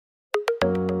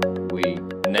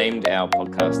named our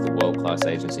podcast the World Class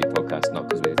Agency Podcast, not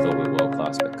because we thought we were world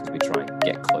class, but because we try and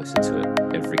get closer to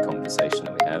it every conversation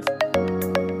that we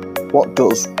have. What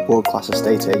does World Class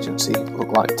Estate Agency look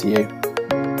like to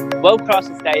you? World Class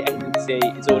Estate Agency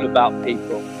is all about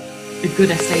people. A good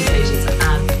estate agent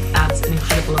adds an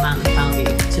incredible amount of value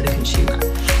to the consumer.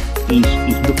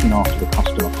 He's looking after the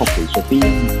customer properly, so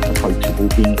being approachable,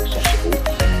 being accessible.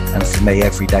 And for me,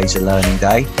 every day's a learning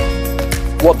day.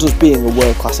 What does being a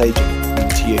world-class agent mean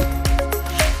to you?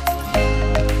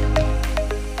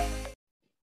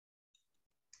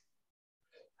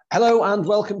 Hello and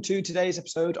welcome to today's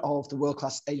episode of the World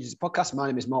Class Agency Podcast. My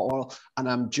name is Mark Worrell and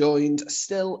I'm joined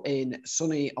still in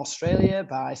sunny Australia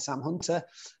by Sam Hunter.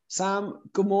 Sam,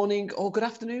 good morning or good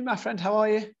afternoon, my friend. How are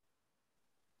you? Good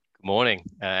morning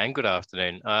and good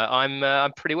afternoon.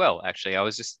 I'm pretty well, actually.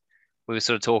 We were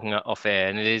sort of talking off air,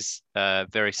 and it is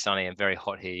very sunny and very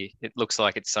hot here. It looks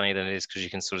like it's sunnier than it is because you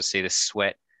can sort of see the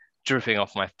sweat dripping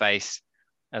off my face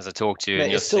as I talk to you. Mate,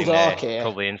 and you're it's still sitting dark there, here.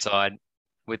 probably inside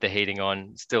with the heating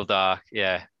on. Still dark,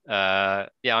 yeah.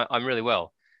 I'm really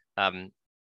well.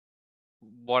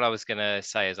 What I was going to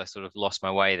say as I sort of lost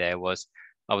my way there was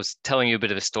I was telling you a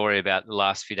bit of a story about the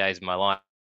last few days of my life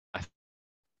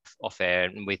off air,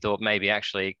 and we thought maybe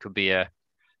actually it could be a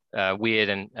weird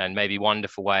and maybe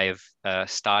wonderful way of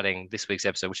starting this week's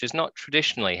episode, which is not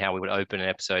traditionally how we would open an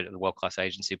episode of the World Class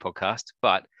Agency Podcast,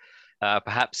 but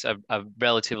perhaps a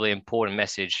relatively important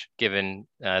message given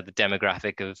the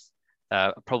demographic of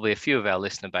probably a few of our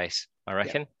listener base, I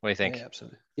reckon. Yeah. What do you think? Yeah,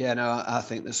 absolutely. Yeah, no, I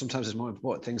think that sometimes there's more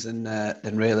important things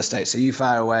than real estate. So you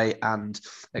fire away and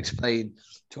explain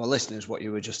to our listeners what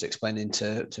you were just explaining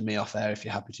to me off air, if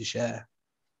you're happy to share.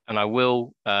 And I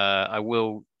will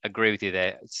agree with you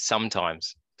there.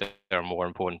 Sometimes there are more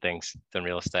important things than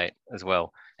real estate as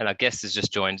well. And our guest has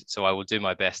just joined, so I will do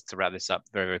my best to wrap this up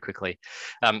very, very quickly.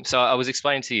 So I was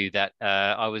explaining to you that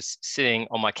I was sitting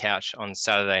on my couch on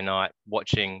Saturday night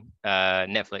watching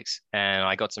Netflix, and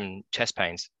I got some chest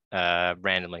pains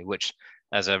randomly, which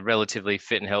as a relatively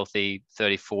fit and healthy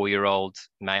 34-year-old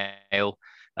male,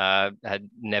 had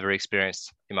never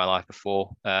experienced in my life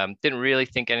before. Didn't really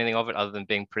think anything of it other than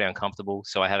being pretty uncomfortable.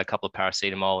 So I had a couple of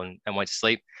paracetamol and went to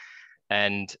sleep.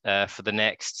 And for the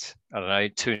next,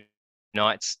 2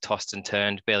 nights, tossed and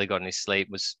turned, barely got any sleep,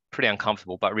 was pretty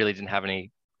uncomfortable, but really didn't have any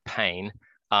pain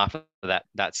after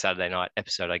that Saturday night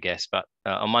episode, I guess. But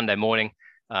on Monday morning,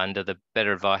 under the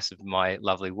better advice of my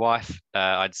lovely wife,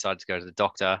 I decided to go to the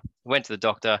doctor. Went to the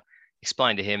doctor,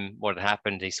 explained to him what had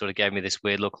happened. He sort of gave me this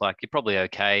weird look like, you're probably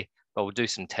okay, but we'll do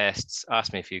some tests,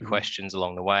 asked me a few questions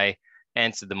along the way,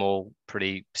 answered them all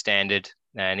pretty standard.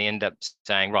 And he ended up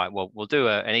saying, right, well, we'll do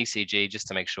an ECG just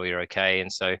to make sure you're okay.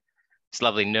 And so this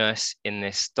lovely nurse in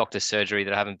this doctor's surgery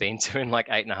that I haven't been to in like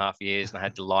 8.5 years, and I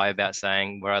had to lie about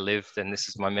saying where I lived and this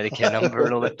is my Medicare number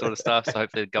and all that sort of stuff. So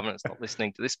hopefully the government's not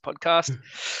listening to this podcast.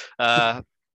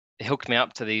 He hooked me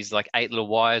up to these like 8 little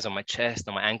wires on my chest,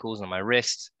 on my ankles, on my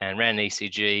wrist, and ran an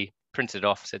ECG, printed it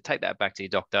off, said, take that back to your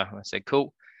doctor. I said,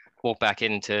 cool. Walked back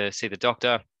in to see the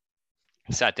doctor,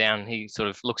 sat down. He sort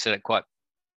of looks at it quite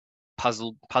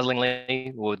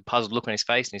puzzlingly, with a puzzled look on his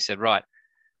face. And he said, right,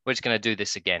 we're just going to do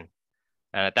this again.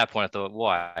 And at that point, I thought,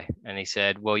 why? And he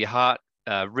said, well, your heart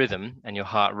rhythm and your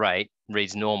heart rate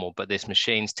reads normal, but this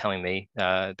machine's telling me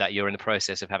that you're in the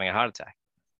process of having a heart attack.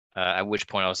 At which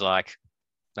point I was like,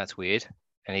 that's weird.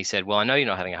 And he said, well, I know you're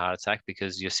not having a heart attack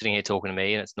because you're sitting here talking to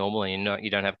me and it's normal and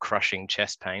you don't have crushing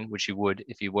chest pain, which you would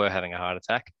if you were having a heart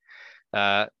attack.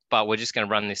 But we're just going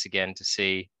to run this again to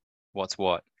see what's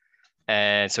what.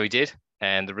 And so he did.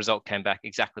 And the result came back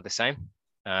exactly the same.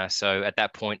 So at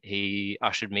that point, he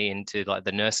ushered me into like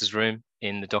the nurse's room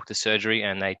in the doctor's surgery,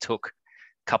 and they took a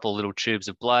couple of little tubes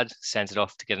of blood, sent it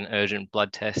off to get an urgent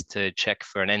blood test to check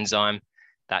for an enzyme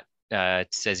that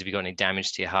says if you've got any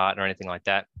damage to your heart or anything like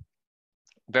that.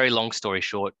 Very long story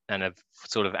short, and a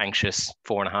sort of anxious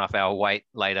 4.5 hour wait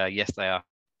later yesterday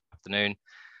afternoon.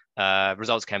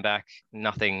 Results came back,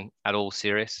 nothing at all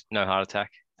serious, no heart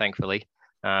attack, thankfully.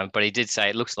 But he did say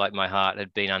it looks like my heart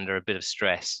had been under a bit of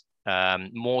stress,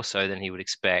 more so than he would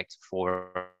expect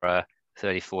for a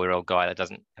 34-year-old guy that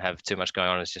doesn't have too much going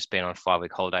on, has just been on a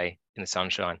 5-week holiday in the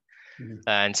sunshine.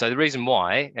 And so the reason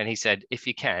why, and he said, if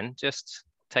you can, just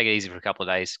take it easy for a couple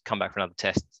of days, come back for another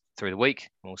test through the week,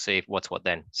 and we'll see what's what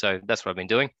then. So that's what I've been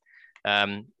doing.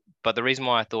 But the reason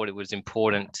why I thought it was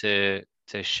important to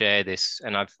share this,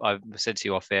 and I've said to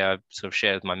you off air, I've sort of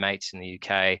shared with my mates in the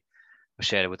UK, I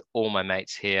shared it with all my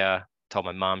mates here, told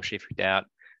my mum, she freaked out,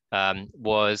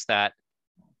 was that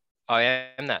I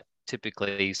am that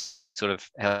typically sort of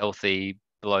healthy,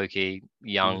 blokey,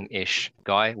 young-ish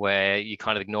guy where you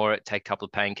kind of ignore it, take a couple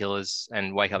of painkillers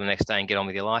and wake up the next day and get on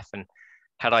with your life. And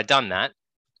had I done that,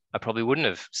 I probably wouldn't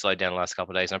have slowed down the last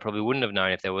couple of days. And I probably wouldn't have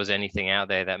known if there was anything out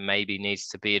there that maybe needs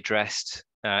to be addressed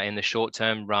in the short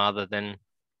term rather than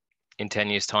in 10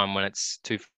 years' time when it's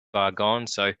too far gone.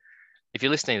 So if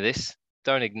you're listening to this,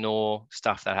 don't ignore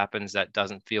stuff that happens that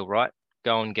doesn't feel right.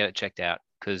 Go and get it checked out,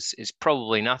 because it's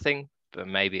probably nothing, but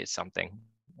maybe it's something.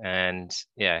 And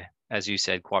yeah, as you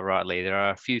said quite rightly, there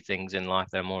are a few things in life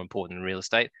that are more important than real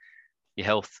estate. Your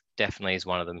health definitely is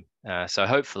one of them. So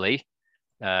hopefully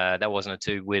that wasn't a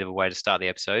too weird of a way to start the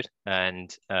episode,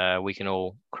 and we can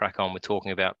all crack on with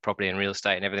talking about property and real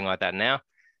estate and everything like that now,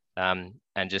 and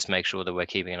just make sure that we're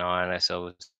keeping an eye on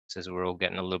ourselves as we're all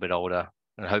getting a little bit older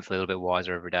and hopefully a little bit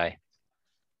wiser every day.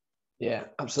 Yeah,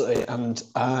 absolutely. And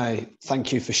I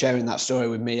thank you for sharing that story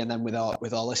with me and then with our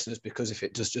listeners, because if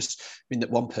it does just mean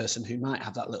that one person who might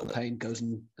have that little pain goes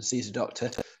and sees a doctor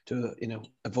to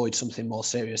avoid something more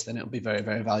serious, then it'll be very,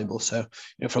 very valuable. So,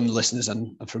 from the listeners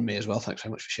and from me as well, thanks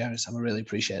very much for sharing, Sam. I really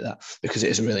appreciate that, because it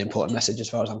is a really important message as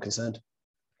far as I'm concerned.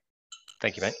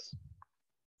 Thank you, mate.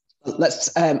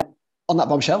 Let's, on that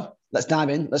bombshell, let's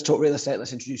dive in. Let's talk real estate.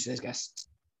 Let's introduce today's guests.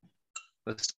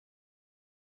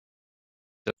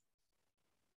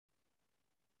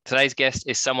 Today's guest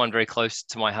is someone very close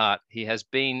to my heart. He has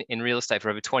been in real estate for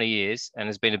over 20 years and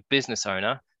has been a business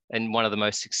owner in one of the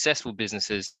most successful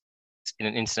businesses in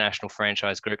an international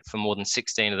franchise group for more than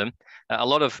 16 of them. A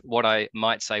lot of what I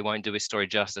might say won't do his story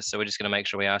justice, so we're just going to make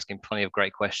sure we ask him plenty of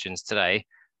great questions today.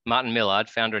 Martin Millard,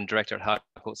 founder and director at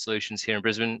Harcourts Solutions here in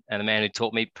Brisbane, and the man who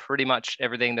taught me pretty much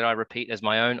everything that I repeat as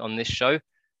my own on this show.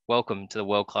 Welcome to the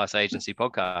World Class Agency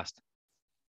podcast.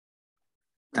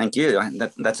 Thank you.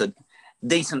 That's a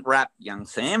decent wrap, young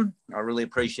Sam. I really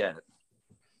appreciate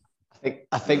it.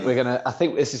 I think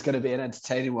this is gonna be an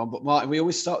entertaining one. But Martin, we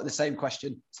always start with the same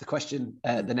question. It's the question,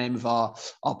 the name of our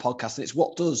podcast, and it's,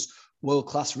 what does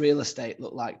world-class real estate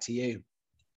look like to you?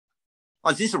 Oh,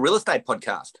 is this a real estate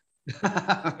podcast?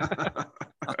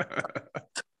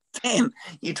 Sam,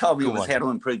 you told me it was how to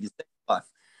improve your life.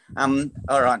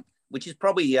 All right, which is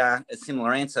probably a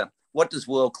similar answer. What does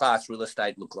world-class real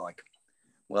estate look like?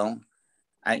 Well,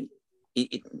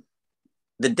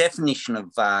 the definition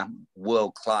of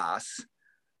world-class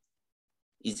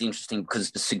is interesting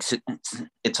because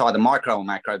it's either micro or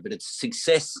macro, but it's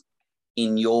success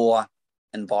in your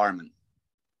environment.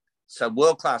 So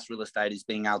world-class real estate is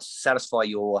being able to satisfy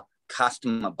your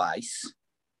customer base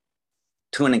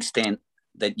to an extent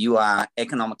that you are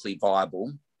economically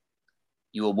viable.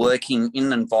 You are working in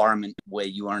an environment where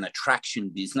you are an attraction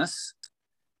business,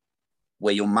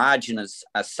 where your margin is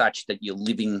such that you're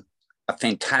living a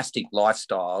fantastic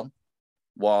lifestyle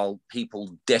while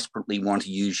people desperately want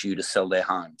to use you to sell their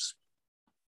homes.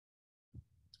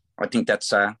 I think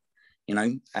that's an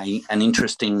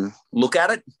interesting look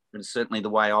at it, but it's certainly the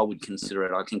way I would consider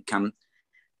it. I think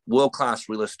world-class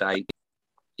real estate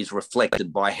is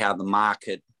reflected by how the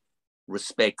market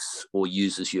respects or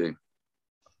uses you.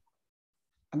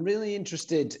 I'm really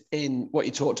interested in what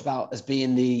you talked about as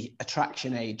being the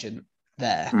attraction agent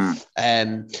there.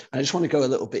 I just want to go a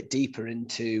little bit deeper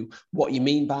into what you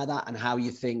mean by that and how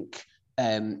you think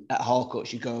at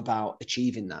Harcourts you go about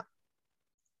achieving that.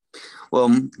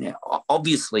 Well,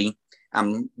 obviously,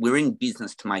 we're in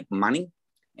business to make money,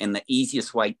 and the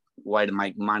easiest way to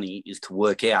make money is to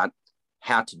work out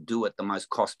how to do it the most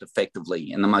cost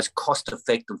effectively. And the most cost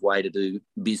effective way to do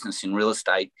business in real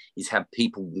estate is have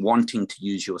people wanting to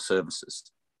use your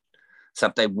services. So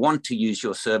if they want to use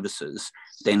your services,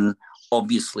 then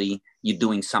obviously you're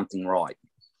doing something right.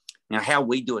 Now, how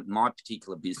we do it in my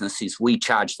particular business is we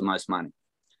charge the most money.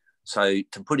 So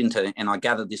to put into, and I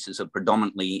gather this is a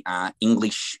predominantly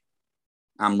English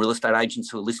real estate agents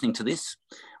who are listening to this.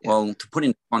 Yeah. Well, to put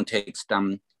into context,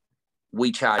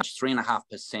 we charge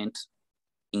 3.5%,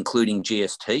 including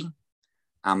GST,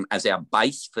 as our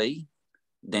base fee.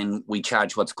 Then we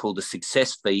charge what's called a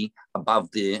success fee above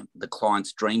the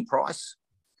client's dream price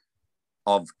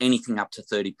of anything up to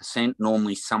 30%,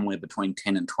 normally somewhere between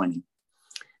 10 and 20.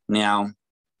 Now,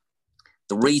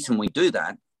 the reason we do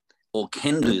that or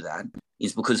can do that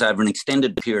is because over an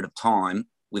extended period of time,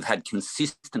 we've had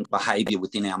consistent behaviour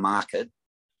within our market.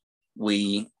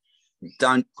 We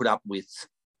don't put up with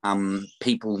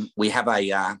people. We have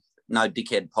a no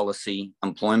dickhead policy,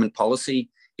 employment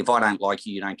policy. If I don't like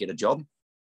you, you don't get a job.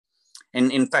 And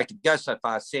in fact, it goes so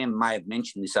far, Sam may have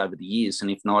mentioned this over the years,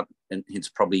 and if not, it's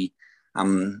probably a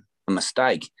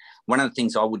mistake. One of the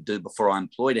things I would do before I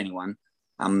employed anyone,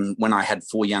 when I had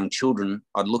 4 young children,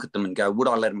 I'd look at them and go, would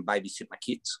I let them babysit my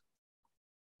kids?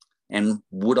 And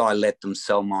would I let them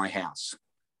sell my house?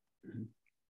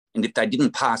 And if they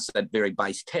didn't pass that very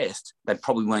base test, they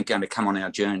probably weren't going to come on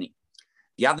our journey.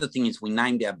 The other thing is we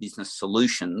named our business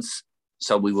Solutions,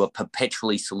 so we were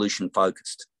perpetually solution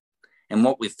focused. And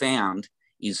what we found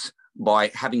is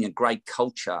by having a great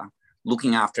culture,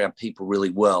 looking after our people really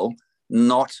well,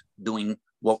 not doing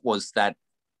what was that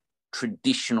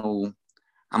traditional,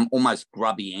 almost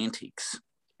grubby antics,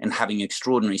 and having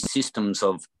extraordinary systems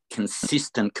of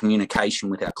consistent communication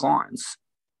with our clients,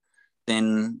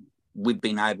 then we've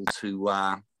been able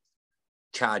to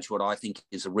charge what I think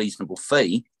is a reasonable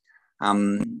fee,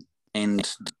 and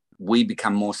we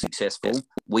become more successful.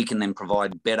 We can then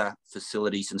provide better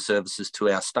facilities and services to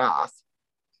our staff,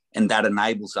 and that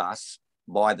enables us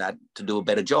by that to do a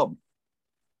better job.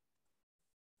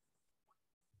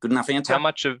 Good enough answer? How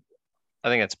much of, I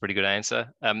think that's a pretty good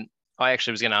answer. I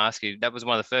actually was going to ask you, that was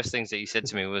one of the first things that you said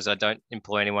to me was I don't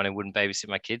employ anyone who wouldn't babysit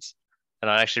my kids. And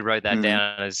I actually wrote that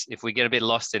down as if we get a bit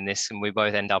lost in this and we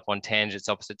both end up on tangents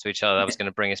opposite to each other, that was going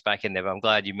to bring us back in there. But I'm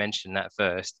glad you mentioned that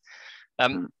first.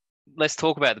 Let's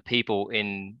talk about the people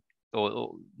in,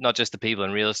 or not just the people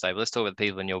in real estate, but let's talk about the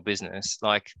people in your business.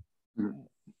 Like,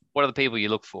 what are the people you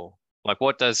look for? Like,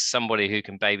 what does somebody who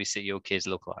can babysit your kids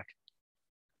look like?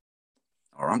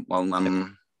 All right.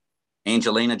 Well,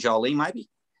 Angelina Jolie, maybe?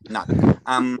 No.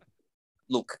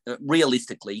 Look,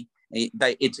 realistically,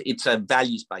 it's a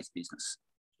values-based business.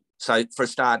 So for a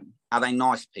start, are they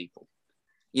nice people?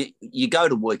 You go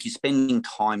to work, you're spending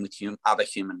time with other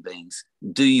human beings.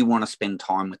 Do you want to spend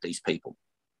time with these people?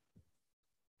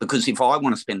 Because if I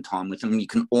want to spend time with them, you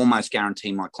can almost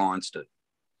guarantee my clients do.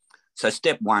 So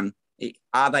step one,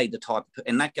 are they the type,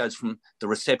 and that goes from the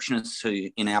receptionists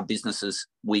who in our businesses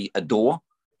we adore,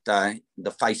 the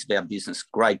face of our business,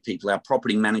 great people, our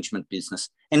property management business.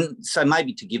 And so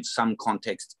maybe to give some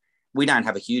context, we don't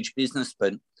have a huge business,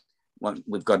 but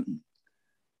we've got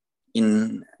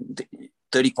in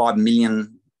 $35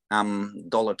 million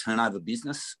turnover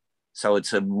business. So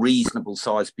it's a reasonable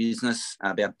sized business,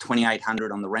 about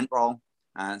 2,800 on the rent roll.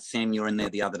 Sam, you were in there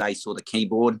the other day, saw the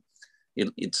keyboard.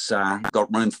 It's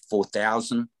got room for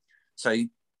 4,000. So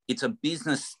it's a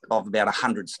business of about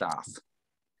 100 staff.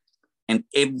 And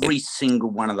every single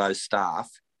one of those staff,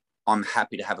 I'm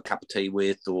happy to have a cup of tea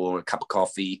with or a cup of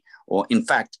coffee. Or in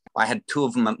fact, I had 2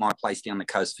 of them at my place down the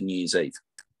coast for New Year's Eve.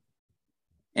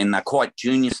 And they're quite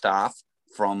junior staff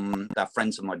they're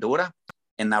friends of my daughter,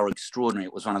 and they were extraordinary.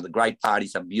 It was one of the great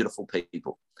parties. They're beautiful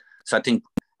people. So I think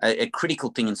a critical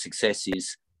thing in success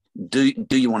is, do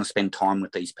you want to spend time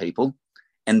with these people?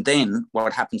 And then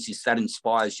what happens is that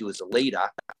inspires you as a leader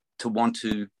to want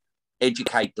to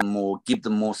educate them more, give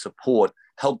them more support,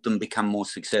 help them become more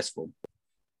successful.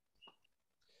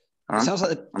 It sounds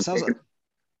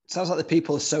like the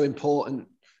people are so important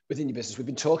within your business. We've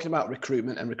been talking about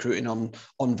recruitment and recruiting on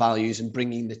values and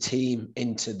bringing the team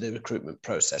into the recruitment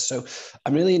process. So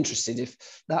I'm really interested if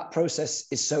that process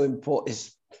is so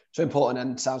important,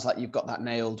 and sounds like you've got that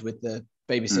nailed with the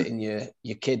babysitting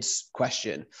your kids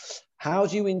question. How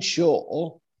do you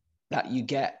ensure that you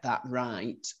get that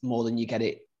right more than you get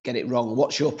it wrong?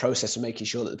 What's your process of making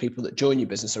sure that the people that join your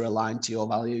business are aligned to your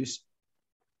values?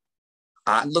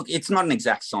 Look, it's not an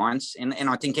exact science. And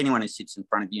I think anyone who sits in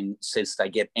front of you and says they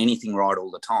get anything right all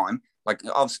the time, like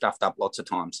I've stuffed up lots of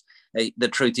times. The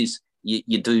truth is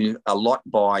you do a lot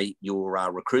by your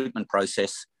recruitment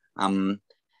process. Here's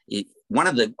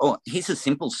a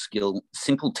simple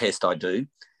test I do.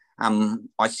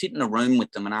 I sit in a room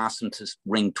with them and ask them to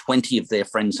ring 20 of their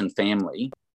friends and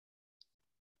family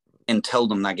and tell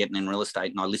them they're getting in real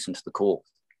estate, and I listen to the call.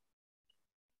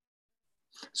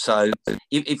 So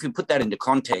if you put that into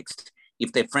context,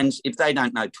 if they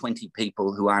don't know 20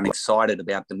 people who aren't excited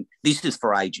about them, this is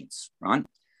for agents, right?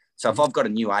 So if I've got a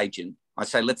new agent, I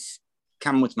say, let's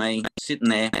come with me, sit in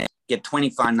there, get 20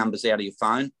 phone numbers out of your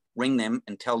phone, ring them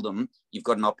and tell them you've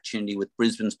got an opportunity with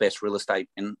Brisbane's best real estate,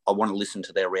 and I want to listen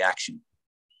to their reaction.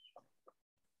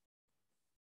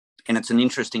 And it's an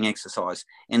interesting exercise.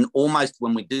 And almost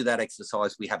when we do that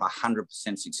exercise, we have 100%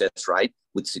 success rate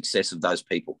with success of those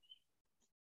people.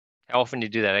 How often do you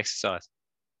do that exercise?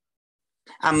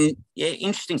 Yeah,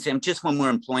 interesting, Sam. Just when we're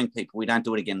employing people, we don't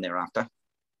do it again thereafter.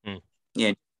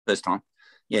 Yeah, first time.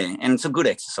 Yeah, and it's a good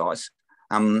exercise.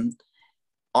 I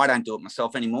don't do it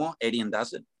myself anymore. Edian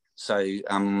does it. So,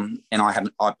 and I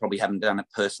probably haven't done it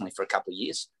personally for a couple of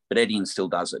years, but Edian still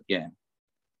does it. Yeah,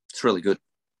 it's really good.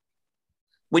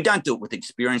 We don't do it with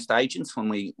experienced agents when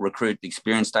we recruit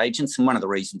experienced agents. And one of the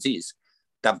reasons is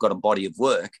they've got a body of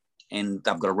work and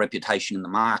they've got a reputation in the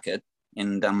market.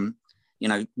 And,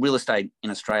 real estate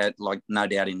in Australia, like no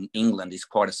doubt in England, is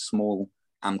quite a small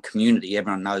community.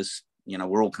 Everyone knows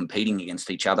we're all competing against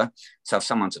each other. So if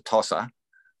someone's a tosser,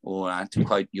 or to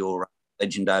quote your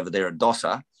legend over there, a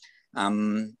dosser,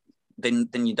 then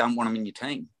you don't want them in your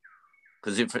team.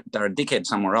 Because if they're a dickhead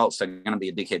somewhere else, they're going to be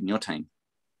a dickhead in your team.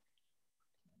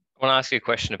 I want to ask you a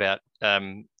question about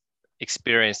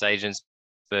experienced agents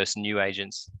versus new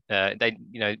agents.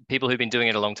 People who've been doing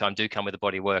it a long time do come with a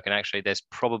body of work, and actually, there's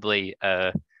probably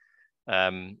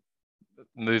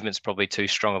movement's probably too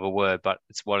strong of a word, but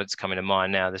it's coming to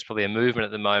mind now. There's probably a movement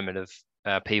at the moment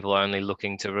of people only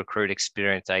looking to recruit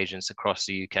experienced agents across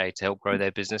the UK to help grow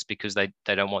their business, because they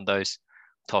don't want those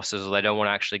tossers, or they don't want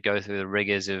to actually go through the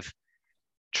rigors of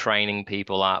training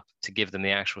people up to give them the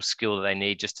actual skill that they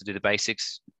need just to do the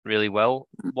basics really well.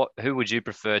 Who would you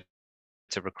prefer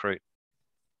to recruit?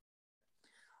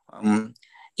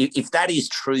 If that is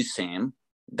true, Sam,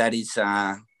 that is,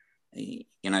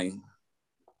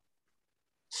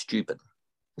 stupid.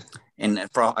 And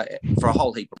for a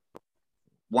whole heap of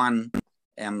one,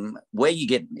 where you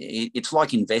get, it's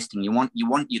like investing. You want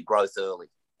your growth early,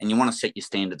 and you want to set your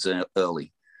standards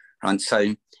early. Right.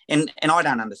 So, and I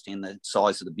don't understand the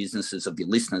size of the businesses of your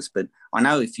listeners, but I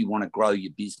know if you want to grow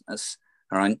your business,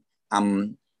 all right,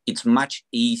 it's much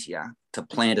easier to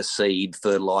plant a seed,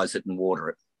 fertilize it, and water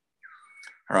it,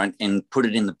 all right, and put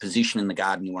it in the position in the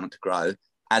garden you want it to grow,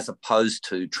 as opposed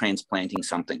to transplanting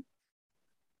something.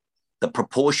 The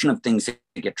proportion of things that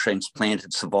get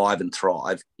transplanted, survive, and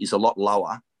thrive is a lot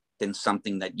lower than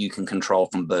something that you can control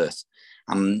from birth.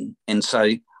 And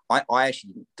so I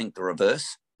actually think the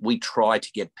reverse. We try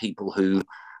to get people who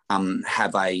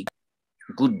have a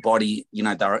good body,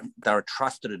 they're a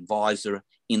trusted advisor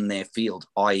in their field,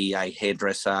 i.e. a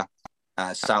hairdresser,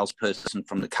 a salesperson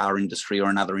from the car industry or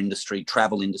another industry.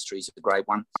 Travel industry is a great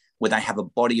one, where they have a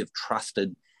body of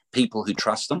trusted people who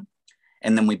trust them.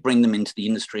 And then we bring them into the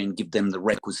industry and give them the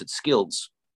requisite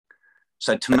skills.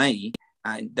 So to me,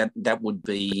 that would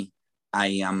be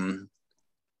a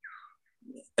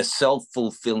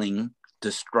self-fulfilling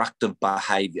destructive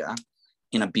behaviour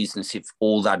in a business if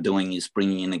all they're doing is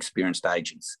bringing in experienced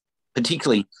agents,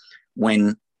 particularly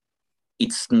when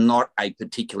it's not a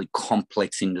particularly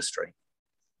complex industry.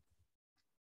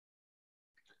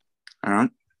 All right.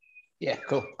 Yeah,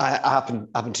 cool. I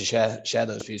happen to share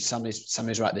those views.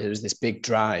 Sammy's right. There is this big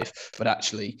drive, but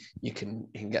actually you can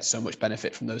get so much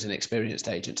benefit from those inexperienced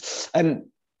agents. I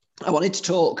wanted to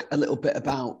talk a little bit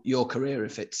about your career,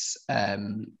 if it's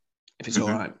all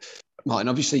right, Martin.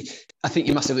 Obviously, I think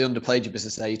you massively underplayed your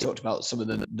business there. You talked about some of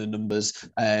the numbers,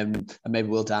 and maybe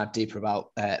we'll dive deeper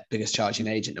about biggest charging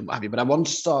agent and what have you. But I want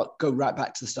to go right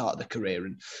back to the start of the career,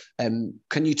 and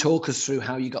can you talk us through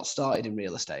how you got started in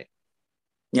real estate?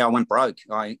 Yeah, I went broke.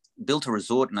 I built a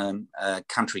resort in a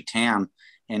country town,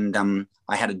 and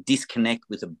I had a disconnect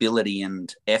with ability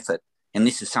and effort. And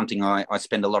this is something I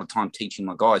spend a lot of time teaching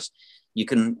my guys.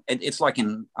 It's like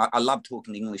I love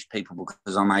talking to English people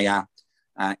because I'm a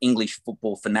English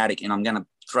football fanatic, and I'm going to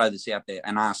throw this out there,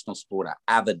 an Arsenal supporter,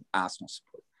 avid Arsenal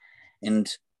supporter.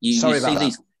 And you see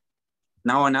these.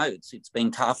 No, I know it's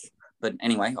been tough, but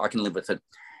anyway, I can live with it.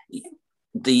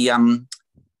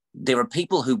 There are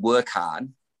people who work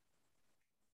hard,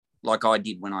 like I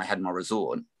did when I had my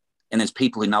resort, and there's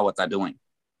people who know what they're doing.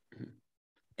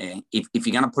 If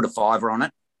you're going to put a fiver on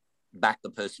it, back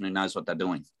the person who knows what they're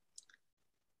doing.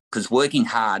 Because working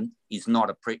hard is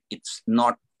not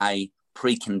a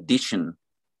precondition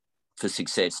for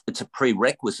success. It's a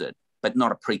prerequisite, but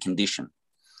not a precondition.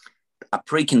 A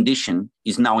precondition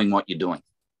is knowing what you're doing.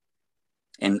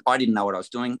 And I didn't know what I was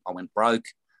doing. I went broke.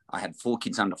 I had 4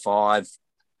 kids under 5.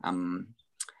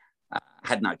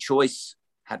 Had no choice.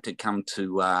 Had to come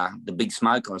to the big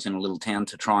smoke. I was in a little town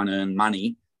to try and earn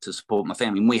money to support my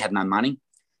family. And we had no money.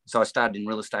 So I started in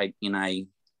real estate in a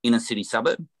inner city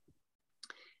suburb.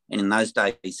 And in those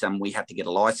days, we had to get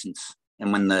a license.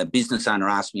 And when the business owner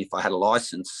asked me if I had a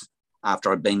license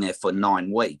after I'd been there for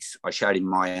 9 weeks, I showed him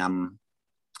my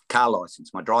car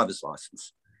license, my driver's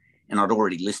license. And I'd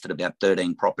already listed about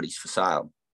 13 properties for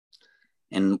sale.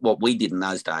 And what we did in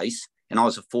those days, and I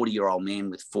was a 40-year-old man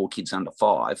with 4 kids under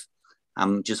 5,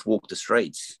 just walked the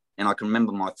streets. And I can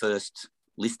remember my first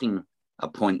listing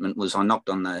appointment was I knocked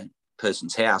on the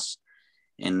person's house,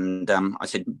 and I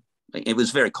said, it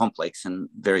was very complex and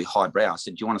very highbrow. I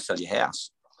said, do you want to sell your house?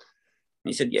 And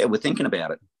he said, yeah, we're thinking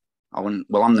about it. I went,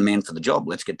 well, I'm the man for the job.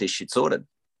 Let's get this shit sorted.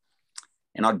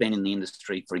 And I'd been in the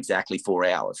industry for exactly 4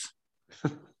 hours.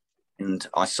 And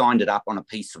I signed it up on a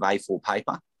piece of A4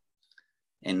 paper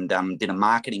and did a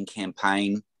marketing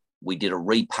campaign. We did a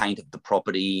repaint of the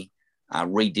property,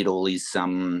 redid all his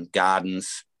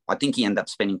gardens. I think he ended up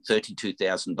spending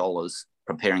 $32,000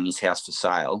 preparing his house for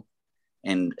sale,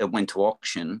 and it went to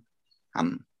auction.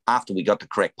 After we got the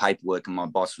correct paperwork and my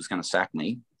boss was going to sack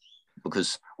me,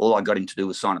 because all I got him to do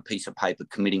was sign a piece of paper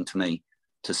committing to me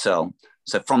to sell.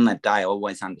 So from that day, I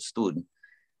always understood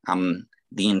the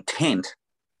intent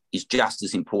is just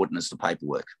as important as the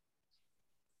paperwork.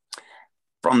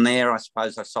 From there, I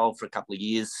suppose I sold for a couple of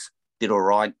years, did all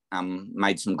right,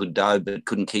 made some good dough, but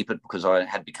couldn't keep it because I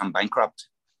had become bankrupt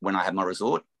when I had my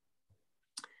resort.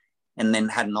 And then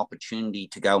had an opportunity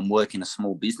to go and work in a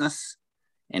small business.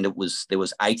 And there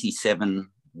was 87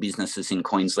 businesses in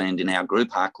Queensland in our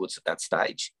group, Harcourts, at that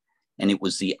stage. And it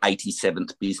was the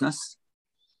 87th business.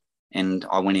 And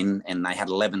I went in and they had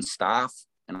 11 staff.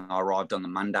 And I arrived on the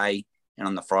Monday, and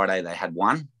on the Friday they had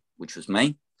one, which was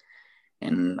me.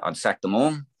 And I'd sacked them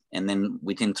all. And then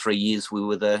within 3 years, we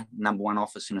were the number one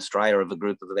office in Australia of a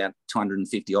group of about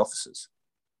 250 offices.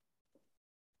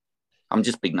 I'm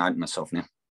just big noting myself now.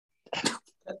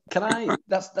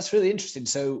 That's really interesting.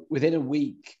 So within a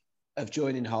week of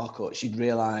joining Harcourts, you'd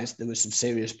realised there were some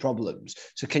serious problems.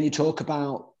 So can you talk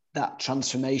about that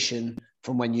transformation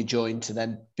from when you joined to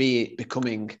then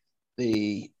becoming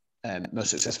the most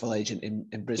successful agent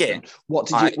in Brisbane? Yeah.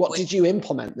 What did you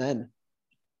implement then?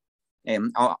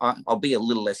 I'll be a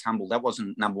little less humble. That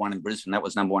wasn't number one in Brisbane. That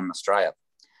was number one in Australia.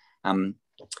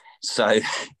 So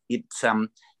it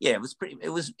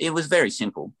was very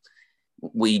simple.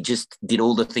 We just did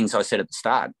all the things I said at the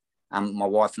start. My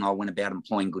wife and I went about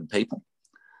employing good people.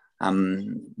 I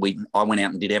went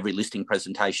out and did every listing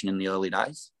presentation in the early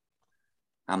days.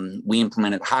 We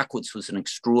implemented, Harcourts was an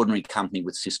extraordinary company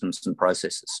with systems and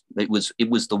processes. It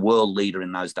was the world leader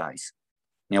in those days.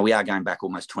 Now, we are going back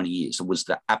almost 20 years. It was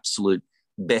the absolute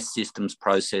best systems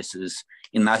processes.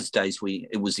 In those days,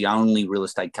 it was the only real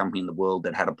estate company in the world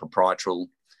that had a proprietary,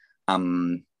 what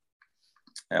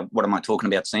am I talking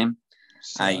about, Sam?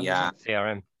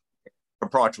 CRM.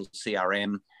 Proprietary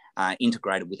CRM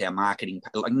integrated with our marketing.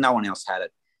 Like no one else had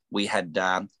it. We had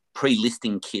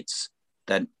pre-listing kits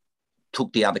that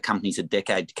took the other companies a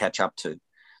decade to catch up to.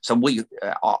 So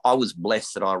I was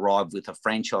blessed that I arrived with a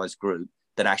franchise group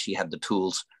that actually had the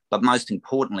tools, but most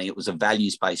importantly, it was a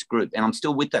values-based group, and I'm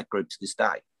still with that group to this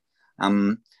day.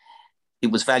 It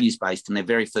was values-based, and their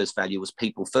very first value was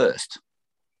people first,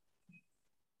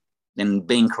 then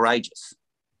being courageous,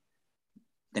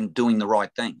 then doing the right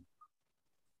thing,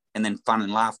 and then fun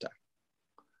and laughter.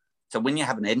 So when you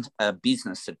have a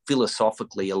business that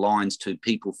philosophically aligns to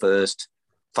people first,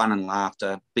 fun and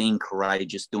laughter, being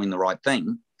courageous, doing the right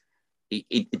thing,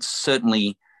 it's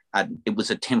certainly... it was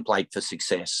a template for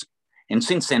success. And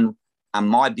since then,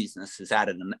 my business has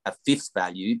added a fifth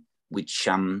value, which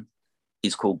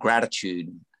is called gratitude.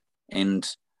 And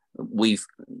we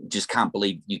just can't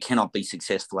believe you cannot be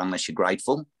successful unless you're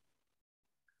grateful.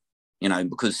 You know,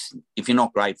 because if you're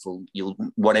not grateful,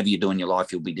 whatever you do in your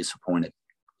life, you'll be disappointed.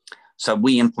 So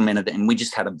we implemented it, and we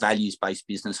just had a values-based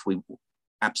business. We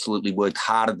absolutely worked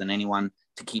harder than anyone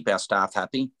to keep our staff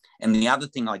happy. And the other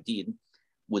thing I did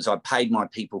was I paid my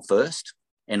people first,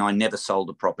 and I never sold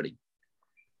a property.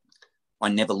 I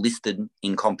never listed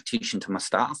in competition to my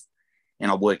staff, and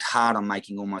I worked hard on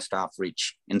making all my staff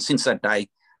rich. And since that day,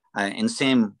 and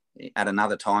Sam at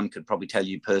another time could probably tell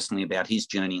you personally about his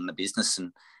journey in the business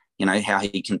and, you know, how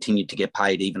he continued to get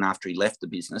paid even after he left the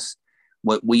business.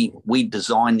 We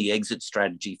designed the exit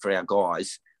strategy for our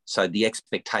guys, so the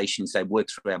expectations they work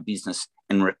through our business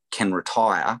and can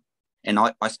retire. And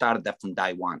I started that from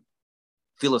day one.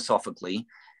 Philosophically,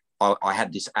 I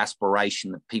had this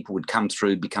aspiration that people would come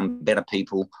through, become better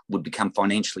people, would become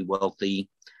financially wealthy,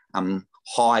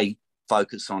 high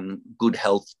focus on good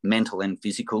health, mental and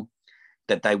physical,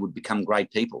 that they would become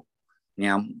great people.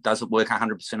 Now, does it work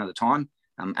 100% of the time?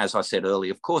 As I said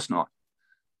earlier, of course not.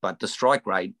 But the strike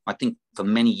rate, I think for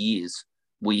many years,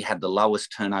 we had the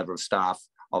lowest turnover of staff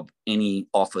of any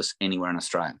office anywhere in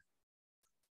Australia.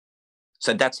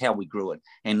 So that's how we grew it.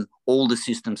 And all the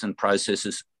systems and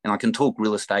processes, and I can talk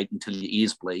real estate until your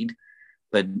ears bleed,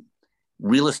 but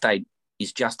real estate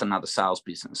is just another sales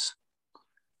business.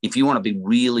 If you want to be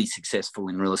really successful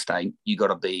in real estate, you got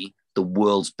to be the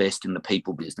world's best in the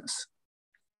people business.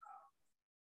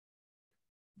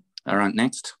 All right,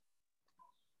 next.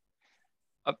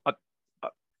 I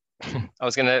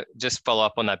was going to just follow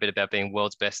up on that bit about being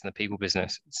world's best in the people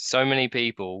business. So many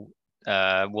people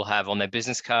will have on their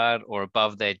business card or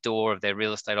above their door of their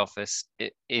real estate office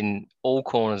in all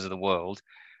corners of the world,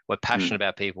 we're passionate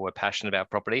about people, we're passionate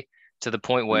about property, to the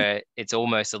point where it's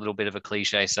almost a little bit of a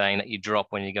cliche saying that you drop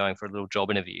when you're going for a little job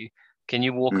interview. Can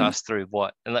you walk us through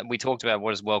what, and we talked about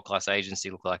what does world-class agency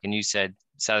look like, and you said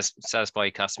satisfy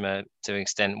your customer to an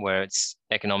extent where it's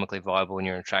economically viable in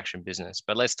your attraction business.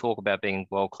 But let's talk about being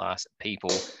world-class people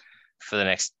for the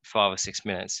next 5 or 6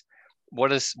 minutes. What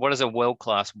does a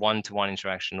world-class one-to-one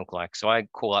interaction look like? So I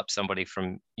call up somebody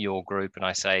from your group and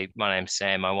I say, my name's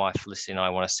Sam, my wife Felicity and I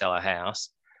want to sell a house.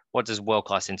 What does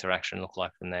world-class interaction look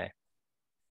like from there?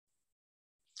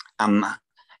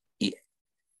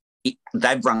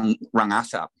 They've rung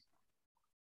us up.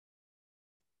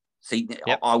 See,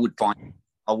 yep. I would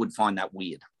find that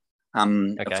weird.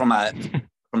 Okay. From a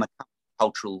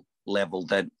cultural level,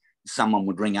 that someone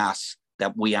would ring us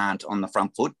that we aren't on the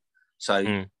front foot.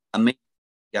 So immediately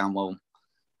going, well,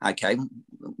 okay,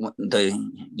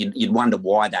 you'd wonder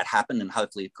why that happened, and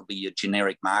hopefully it could be your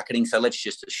generic marketing. So let's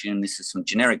just assume this is some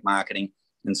generic marketing,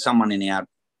 and someone in our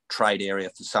trade area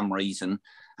for some reason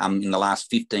in the last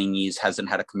 15 years hasn't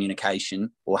had a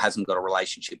communication or hasn't got a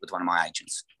relationship with one of my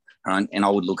agents. Right? And I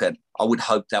would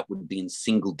hope that would be in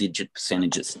single-digit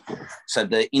percentages. So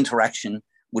the interaction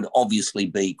would obviously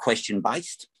be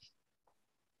question-based,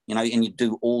 and you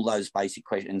do all those basic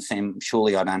questions. And Sam,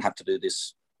 surely I don't have to do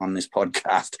this on this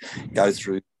podcast, go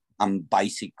through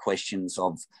basic questions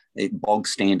of bog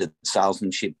standard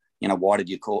salesmanship. Why did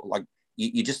you call? Like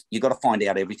you got to find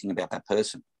out everything about that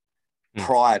person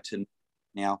prior to.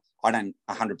 Now, I don't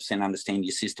 100% understand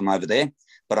your system over there,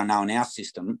 but I know in our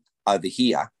system over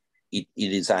here, it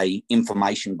is a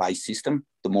information-based system.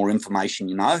 The more information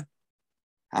you know,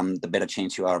 the better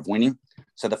chance you are of winning.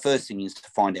 So the first thing is to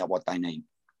find out what they need.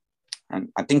 And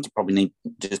I think you probably need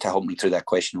just to help me through that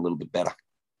question a little bit better.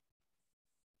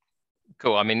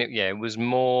 Cool. I mean, yeah, it was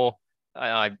more,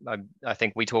 I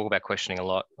think we talk about questioning a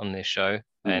lot on this show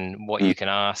and what you can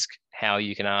ask, how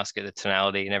you can ask it, the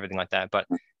tonality and everything like that. But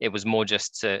it was more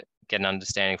just to get an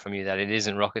understanding from you that it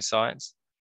isn't rocket science,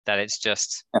 that it's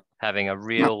just having a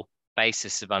real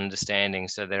basis of understanding,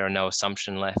 so there are no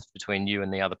assumptions left between you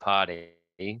and the other party.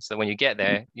 So when you get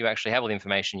there, you actually have all the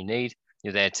information you need.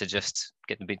 You're there to just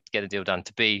get the deal done.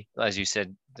 To be, as you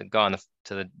said, the guy on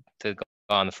the guy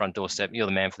on the front doorstep. You're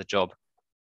the man for the job.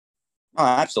 Oh,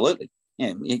 absolutely.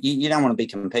 Yeah, you don't want to be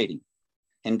competing.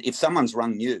 And if someone's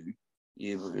rung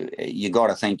you got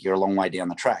to think you're a long way down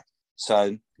the track.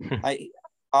 So I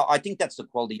think that's the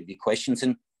quality of your questions,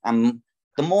 and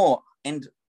the more, and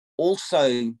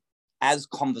also as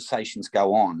conversations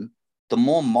go on, the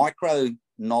more micro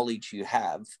knowledge you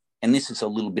have, and this is a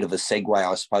little bit of a segue,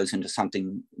 I suppose, into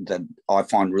something that I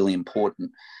find really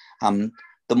important.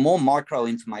 The more micro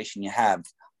information you have,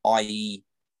 i.e.,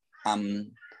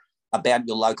 about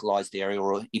your localized area,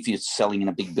 or if you're selling in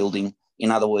a big building,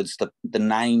 in other words, the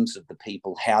names of the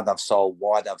people, how they've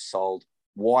sold,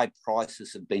 why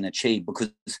prices have been achieved.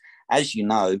 Because as you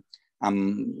know,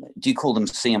 do you call them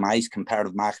CMAs,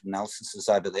 comparative market analysis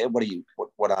over there? What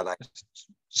are they?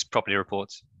 Just property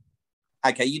reports.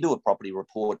 Okay, you do a property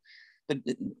report. But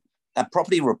a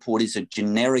property report is a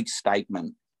generic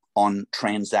statement on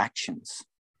transactions.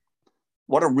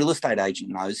 What a real estate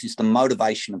agent knows is the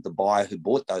motivation of the buyer who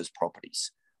bought those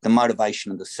properties, the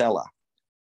motivation of the seller,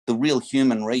 the real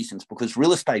human reasons, because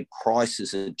real estate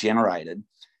prices are generated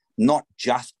not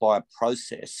just by a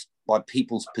process, by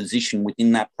people's position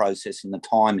within that process and the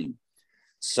timing.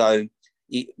 So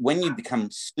when you become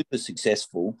super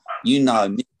successful,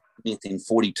 Smith in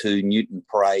 42 Newton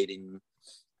Parade in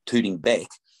Tooting Bec,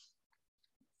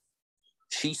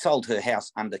 she sold her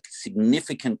house under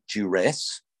significant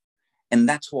duress, and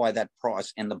that's why that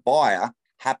price, and the buyer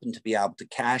happened to be able to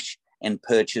cash and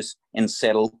purchase and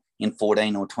settle in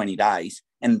 14 or 20 days,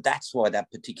 and that's why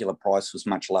that particular price was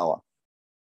much lower.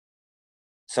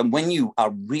 So when you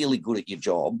are really good at your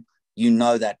job, you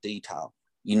know that detail.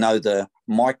 You know the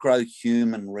micro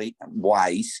human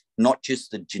ways, not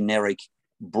just the generic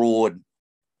broad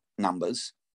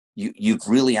numbers. You've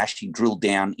really actually drilled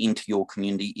down into your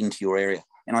community, into your area.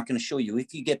 And I can assure you,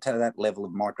 if you get to that level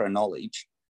of micro knowledge,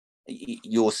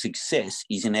 your success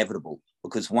is inevitable,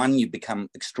 because one, you become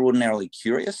extraordinarily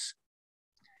curious,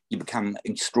 you become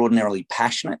extraordinarily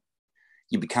passionate,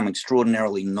 you become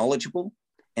extraordinarily knowledgeable,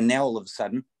 and now all of a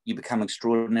sudden you become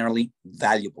extraordinarily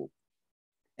valuable.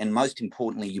 And most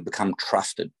importantly, you become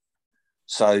trusted.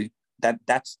 So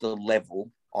that's the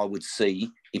level I would see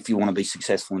if you want to be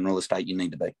successful in real estate, you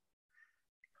need to be.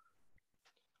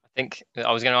 I think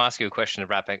I was going to ask you a question to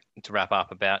wrap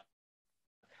up about.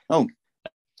 Oh,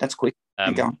 that's quick.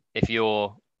 If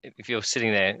you're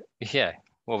sitting there, yeah.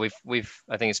 Well, we've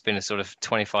I think it's been a sort of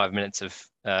 25 minutes of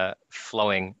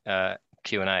flowing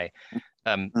Q&A.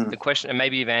 The question, and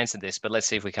maybe you've answered this, but let's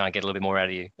see if we can't get a little bit more out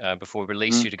of you before we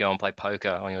release you to go and play poker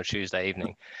on your Tuesday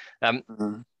evening.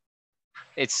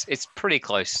 It's pretty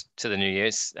close to the new year.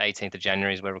 It's 18th of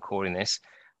January as we're recording this.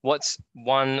 What's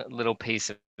one little piece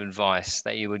of advice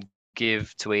that you would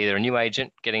give to either a new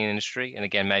agent getting in the industry, and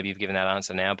again, maybe you've given that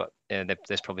answer now, but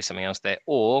there's probably something else there,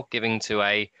 or giving to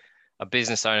a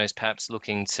business owner who's perhaps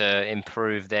looking to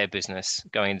improve their business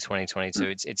going into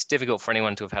 2022. It's difficult for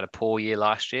anyone to have had a poor year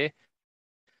last year.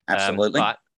 Absolutely.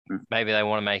 But maybe they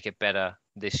want to make it better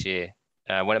this year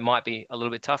when it might be a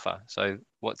little bit tougher. So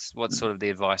what's sort of the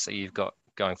advice that you've got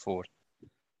going forward?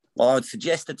 Well, I would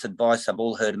suggest it's advice I've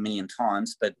all heard a million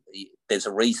times, but there's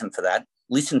a reason for that.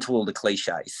 Listen to all the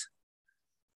cliches.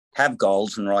 Have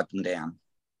goals and write them down.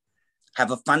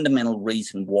 Have a fundamental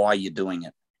reason why you're doing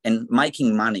it. And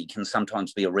making money can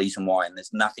sometimes be a reason why, and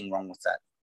there's nothing wrong with that.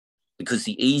 Because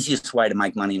the easiest way to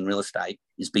make money in real estate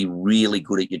is be really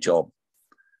good at your job.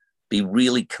 Be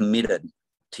really committed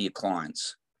to your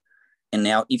clients. And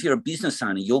now, if you're a business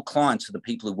owner, your clients are the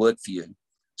people who work for you.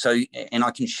 So, and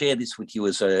I can share this with you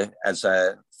as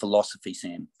a philosophy,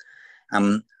 Sam.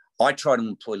 I try to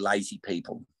employ lazy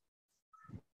people,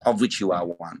 of which you are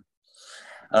one.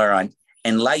 All right.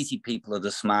 And lazy people are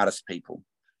the smartest people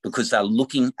because they're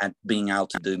looking at being able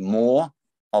to do more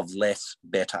of less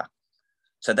better.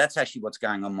 So that's actually what's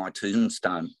going on my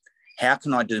tombstone. How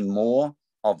can I do more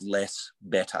of less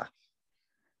better?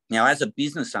 Now, as a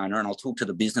business owner, and I'll talk to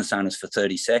the business owners for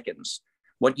 30 seconds,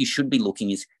 what you should be looking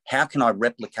is how can I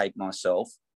replicate myself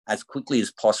as quickly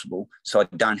as possible so I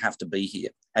don't have to be here?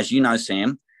 As you know,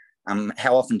 Sam,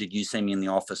 how often did you see me in the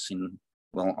office?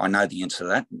 Well, I know the answer to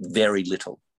that, very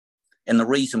little. And the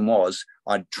reason was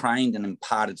I'd trained and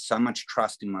imparted so much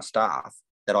trust in my staff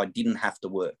that I didn't have to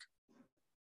work.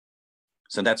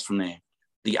 So that's from there.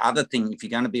 The other thing, if you're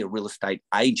going to be a real estate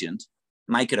agent,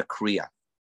 make it a career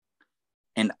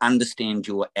and understand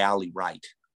your hourly rate.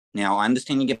 Now, I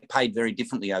understand you get paid very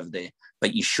differently over there,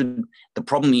 but you should. The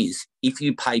problem is if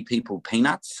you pay people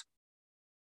peanuts,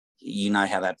 you know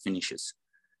how that finishes.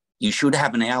 You should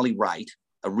have an hourly rate.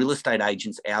 A real estate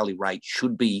agent's hourly rate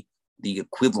should be the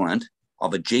equivalent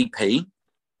of a GP.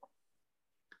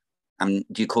 Do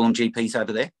you call them GPs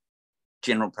over there?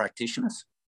 General practitioners?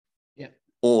 Yeah.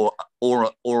 Or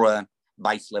a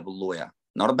base level lawyer,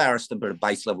 not a barrister, but a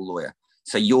base level lawyer.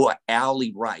 So your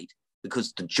hourly rate,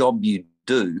 because the job you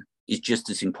do is just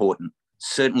as important,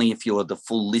 certainly if you're the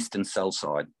full list and sell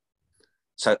side.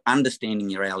 So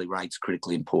understanding your hourly rate is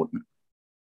critically important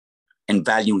and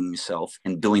valuing yourself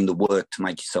and doing the work to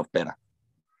make yourself better.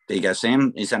 There you go,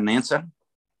 Sam. Is that an answer?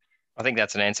 I think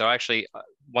that's an answer. Actually,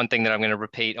 one thing that I'm going to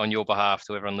repeat on your behalf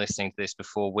to everyone listening to this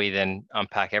before we then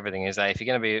unpack everything is that if you're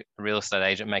going to be a real estate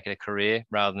agent, make it a career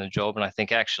rather than a job. And I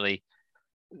think actually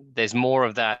there's more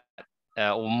of that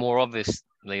or more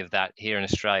obviously of that here in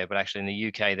Australia, but actually in the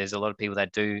UK, there's a lot of people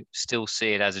that do still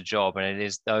see it as a job. And it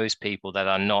is those people that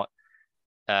are not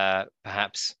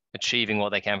perhaps achieving what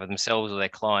they can for themselves or their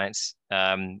clients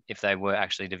if they were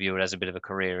actually to view it as a bit of a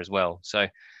career as well. So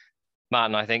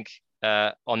Martin, I think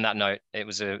on that note, it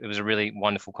was a really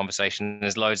wonderful conversation.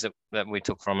 There's loads that we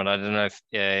took from it. I don't know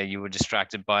if you were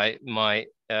distracted by my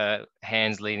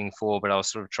hands leading forward, but I was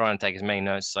sort of trying to take as many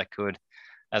notes as I could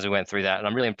as we went through that. And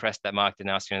I'm really impressed that Mark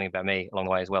didn't ask you anything about me along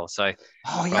the way as well. So,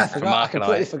 oh yeah, I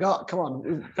completely forgot. Come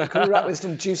on, can we wrap with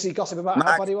some juicy gossip about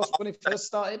Mark, how bad he was when he first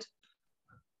started?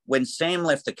 When Sam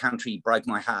left the country, it broke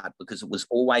my heart because it was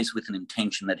always with an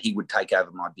intention that he would take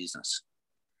over my business.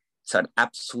 So it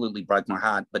absolutely broke my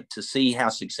heart. But to see how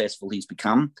successful he's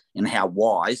become and how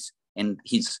wise and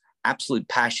his absolute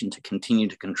passion to continue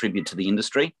to contribute to the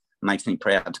industry makes me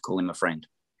proud to call him a friend.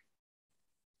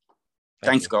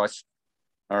 Thanks, guys.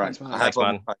 All right. Thanks,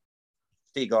 man.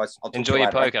 See you guys. Enjoy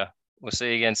your poker. We'll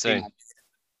see you again soon.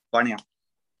 Bye now.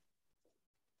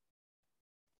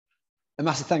 A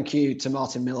massive thank you to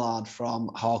Martin Millard from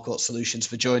Harcourts Solutions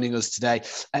for joining us today.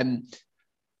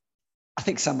 I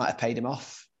think Sam might have paid him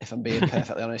off, if I'm being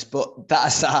perfectly honest. But that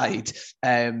aside,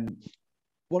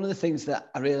 one of the things that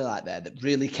I really like there that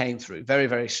really came through very,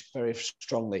 very, very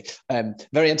strongly,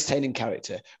 very entertaining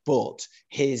character, but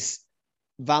his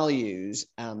values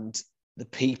and the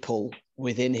people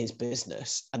within his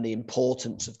business and the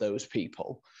importance of those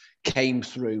people came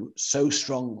through so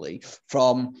strongly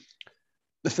from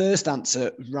the first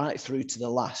answer right through to the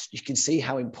last. You can see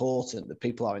how important the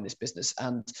people are in this business.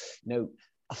 And, you know,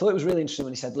 I thought it was really interesting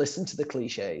when he said, listen to the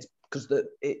cliches, because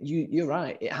you're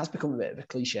right. It has become a bit of a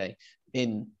cliche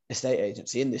in estate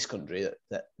agency in this country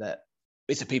that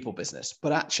it's a people business.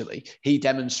 But actually, he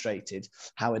demonstrated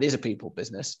how it is a people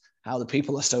business, how the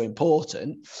people are so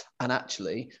important. And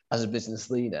actually, as a business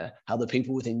leader, how the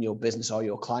people within your business are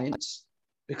your clients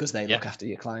because they look after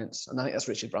your clients. And I think that's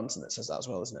Richard Branson that says that as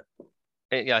well, isn't it?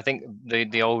 Yeah, I think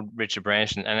the old Richard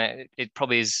Branson, and it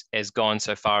probably has gone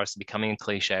so far as to becoming a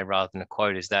cliche rather than a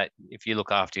quote, is that if you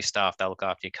look after your staff, they'll look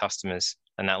after your customers,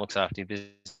 and that looks after your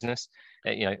business.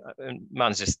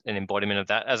 Martin's just an embodiment of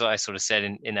that. As I sort of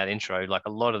said in that intro, like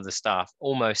a lot of the stuff,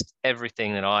 almost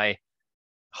everything that I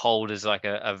hold as like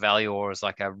a value or as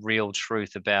like a real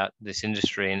truth about this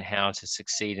industry and how to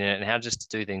succeed in it and how just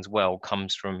to do things well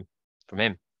comes from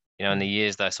him. In the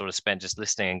years that I sort of spent just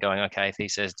listening and going, okay, if he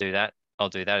says do that, I'll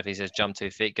do that. If he says jump 2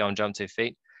 feet, go and jump 2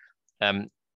 feet.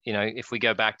 If we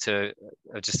go back to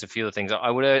just a few of the things,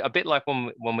 I would a bit like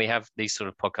when we have these sort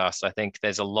of podcasts, I think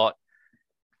there's a lot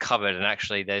covered, and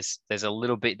actually there's a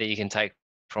little bit that you can take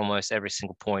from almost every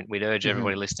single point. We'd urge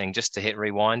everybody listening just to hit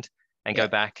rewind and go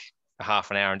back a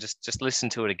half an hour and just listen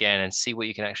to it again and see what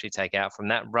you can actually take out from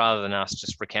that, rather than us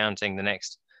just recounting the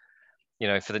next,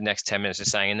 for the next 10 minutes,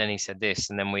 just saying, and then he said this,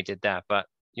 and then we did that. But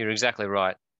you're exactly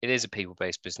right. It is a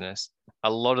people-based business. A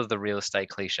lot of the real estate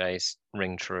cliches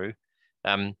ring true.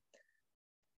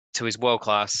 To his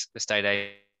world-class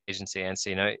estate agency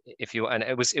answer, and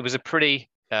it was a pretty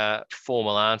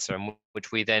formal answer,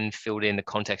 which we then filled in the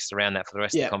context around that for the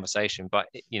rest of the conversation. But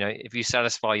if you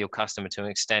satisfy your customer to an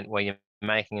extent where you're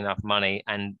making enough money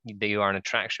and that you are an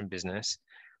attraction business,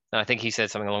 and I think he said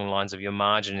something along the lines of your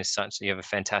margin is such that you have a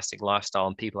fantastic lifestyle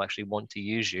and people actually want to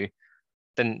use you,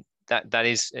 then that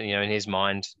is, in his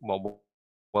mind, what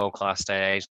world-class estate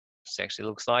agency actually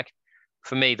looks like.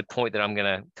 For me, the point that I'm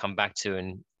going to come back to,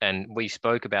 and we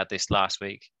spoke about this last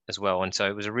week as well, and so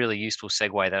it was a really useful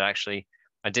segue that actually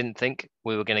I didn't think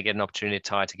we were going to get an opportunity to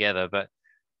tie together, but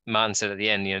Martin said at the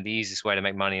end, the easiest way to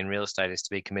make money in real estate is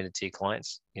to be committed to your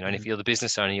clients. And if you're the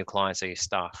business owner, your clients are your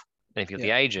staff. And if you're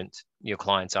the agent, your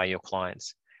clients are your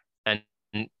clients. And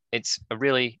it's a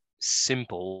really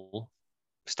simple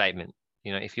statement.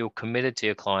 If you're committed to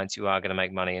your clients, you are going to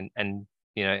make money. And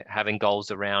having goals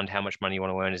around how much money you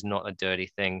want to earn is not a dirty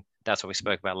thing. That's what we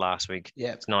spoke about last week.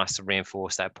 Yeah. It's nice to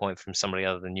reinforce that point from somebody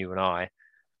other than you and I.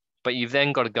 But you've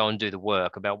then got to go and do the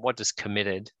work about what does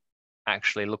committed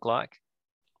actually look like.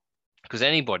 Because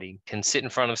anybody can sit in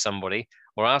front of somebody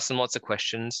or ask them lots of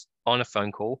questions on a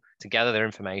phone call to gather their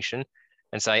information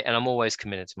and say, and I'm always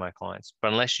committed to my clients.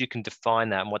 But unless you can define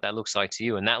that and what that looks like to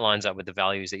you, and that lines up with the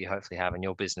values that you hopefully have in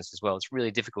your business as well, it's really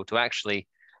difficult to actually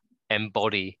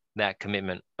embody that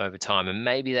commitment over time. And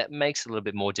maybe that makes it a little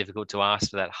bit more difficult to ask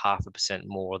for that 0.5%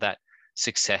 more, or that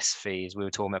success fees. We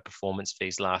were talking about performance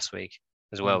fees last week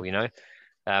as well.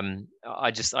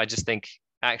 I just think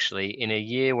actually in a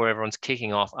year where everyone's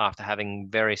kicking off after having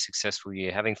a very successful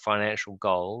year, having financial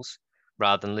goals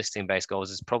rather than listing based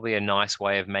goals is probably a nice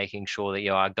way of making sure that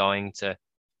you are going to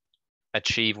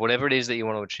achieve whatever it is that you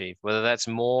want to achieve, whether that's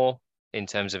more in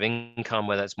terms of income,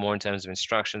 whether that's more in terms of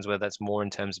instructions, whether that's more in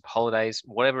terms of holidays,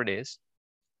 whatever it is,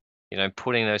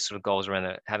 putting those sort of goals around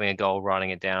that, having a goal,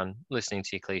 writing it down, listening to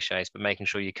your cliches, but making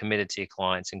sure you're committed to your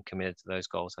clients and committed to those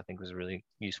goals, I think was a really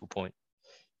useful point.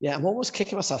 Yeah, I'm almost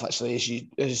kicking myself actually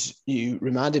as you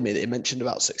reminded me that you mentioned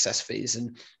about success fees,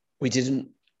 and we didn't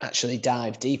actually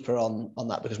dive deeper on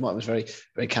that because Martin was very,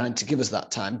 very kind to give us that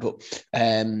time. But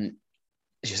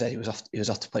as you said, he was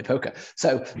off to play poker.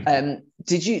 So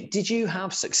did you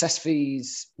have success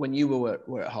fees when you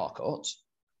were at Harcourts?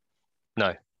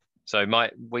 No. So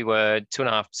we were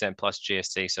 2.5% plus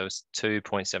GST, so it's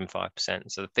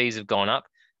 2.75%. So the fees have gone up,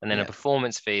 and then a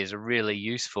performance fee is a really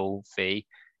useful fee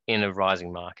in a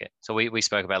rising market. So we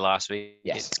spoke about last week.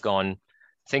 Yes. It's gone.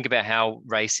 Think about how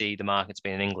racy the market's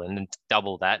been in England, and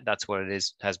double that. That's what it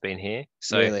has been here.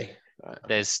 So really? Right.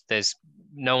 There's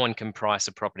no one can price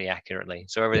a property accurately.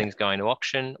 So everything's going to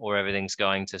auction, or everything's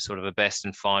going to sort of a best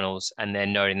and finals, and they're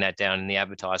noting that down in the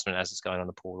advertisement as it's going on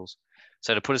the portals.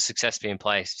 So to put a success fee in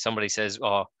place, somebody says, we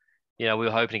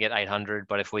were hoping to get 800,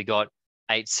 but if we got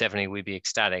 870, we'd be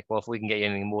ecstatic. Well, if we can get you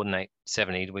anything more than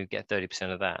 870, we get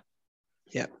 30% of that.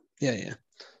 Yeah.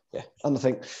 And I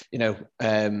think,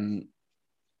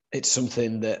 it's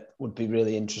something that would be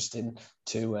really interesting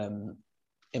to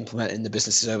implement in the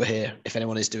businesses over here. If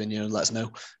anyone is doing, let us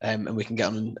know, and we can get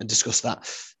on and discuss that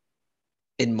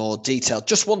in more detail.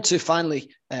 Just want to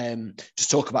finally just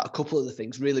talk about a couple of the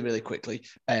things really, really quickly.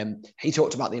 He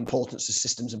talked about the importance of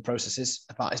systems and processes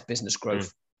about his business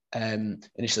growth.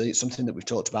 Initially, it's something that we've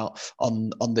talked about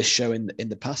on this show in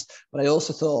the past. But I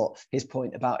also thought his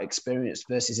point about experienced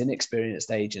versus inexperienced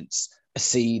agents, a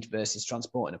seed versus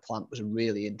transporting a plant, was a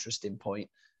really interesting point.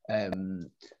 And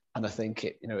I think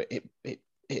it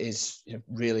is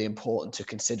really important to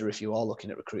consider if you are looking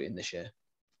at recruiting this year.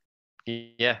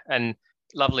 Yeah, and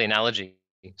lovely analogy.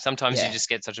 Sometimes you just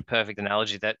get such a perfect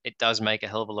analogy that it does make a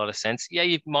hell of a lot of sense. Yeah,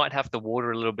 you might have to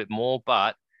water a little bit more,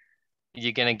 but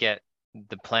you're going to get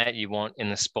the plant you want in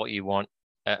the spot you want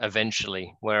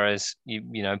eventually. Whereas you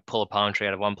pull a palm tree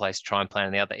out of one place, try and plant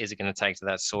in the other. Is it going to take to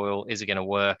that soil? Is it going to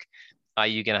work? Are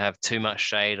you going to have too much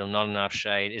shade or not enough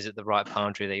shade? Is it the right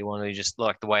palm tree that you want to just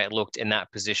like the way it looked in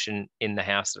that position in the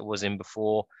house that it was in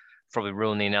before? Probably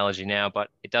ruin the analogy now, but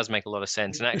it does make a lot of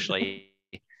sense. And actually,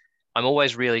 I'm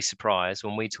always really surprised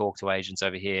when we talk to agents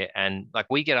over here, and like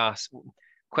we get asked,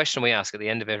 question we ask at the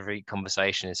end of every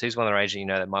conversation is, who's one other agent you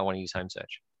know that might want to use home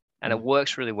search? And it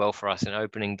works really well for us in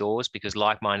opening doors because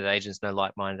like-minded agents know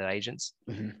like-minded agents.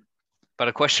 But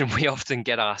a question we often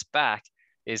get asked back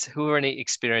is, who are any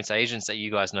experienced agents that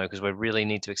you guys know? Because we really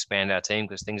need to expand our team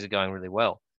because things are going really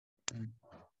well.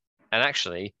 And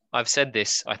actually, I've said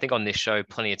this, I think on this show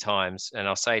plenty of times, and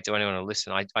I'll say it to anyone who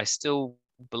listen, I still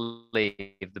believe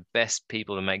the best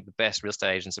people to make the best real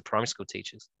estate agents are primary school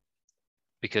teachers,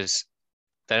 because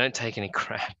they don't take any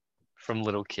crap from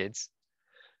little kids.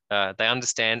 They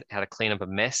understand how to clean up a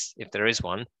mess if there is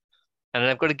one. And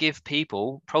they've got to give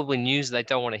people probably news they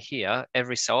don't want to hear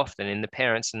every so often in the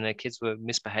parents and their kids were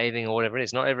misbehaving or whatever it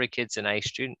is. Not every kid's an A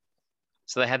student.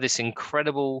 So they have this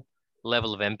incredible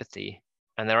level of empathy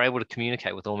and they're able to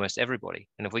communicate with almost everybody.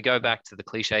 And if we go back to the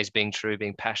cliches being true,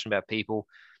 being passionate about people,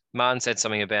 Martin said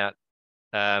something about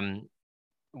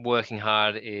working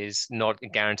hard is not a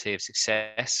guarantee of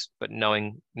success, but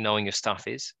knowing your stuff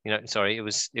is. It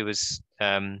was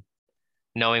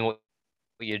knowing what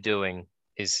you're doing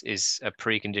is a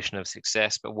precondition of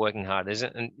success, but working hard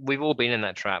isn't. And we've all been in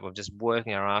that trap of just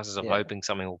working our asses off, hoping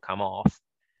something will come off.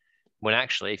 When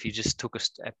actually, if you just took a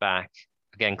step back,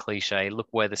 again, cliche, look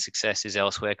where the success is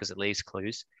elsewhere because it leaves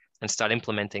clues, and start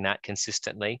implementing that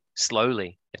consistently,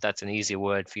 slowly, if that's an easier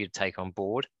word for you to take on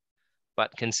board,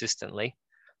 but consistently,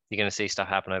 you're going to see stuff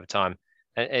happen over time.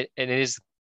 And it is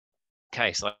the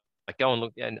case. Like go and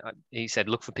look, and he said,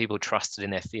 look for people trusted in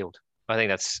their field. I think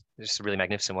that's just a really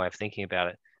magnificent way of thinking about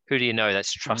it. Who do you know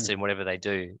that's trusted in whatever they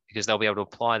do? Because they'll be able to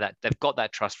apply that. They've got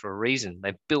that trust for a reason.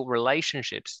 They've built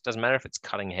relationships. It doesn't matter if it's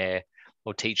cutting hair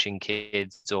or teaching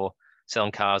kids or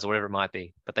selling cars or whatever it might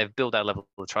be, but they've built that level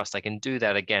of trust. They can do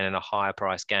that again in a higher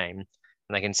price game, and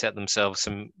they can set themselves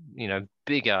some,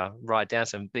 write down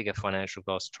some bigger financial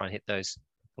goals to try and hit those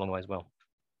along the way as well.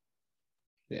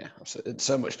 Yeah, absolutely.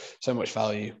 So much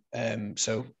value.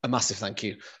 So a massive thank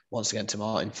you once again to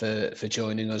Martin for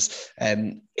joining us.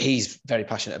 He's very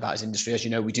passionate about his industry. As you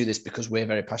know, we do this because we're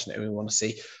very passionate and we want to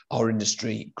see our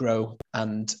industry grow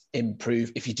and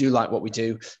improve. If you do like what we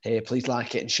do here, please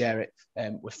like it and share it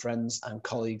with friends and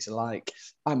colleagues alike.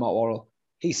 I'm Mark Worrell.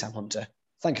 He's Sam Hunter.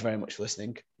 Thank you very much for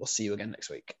listening. We'll see you again next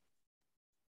week.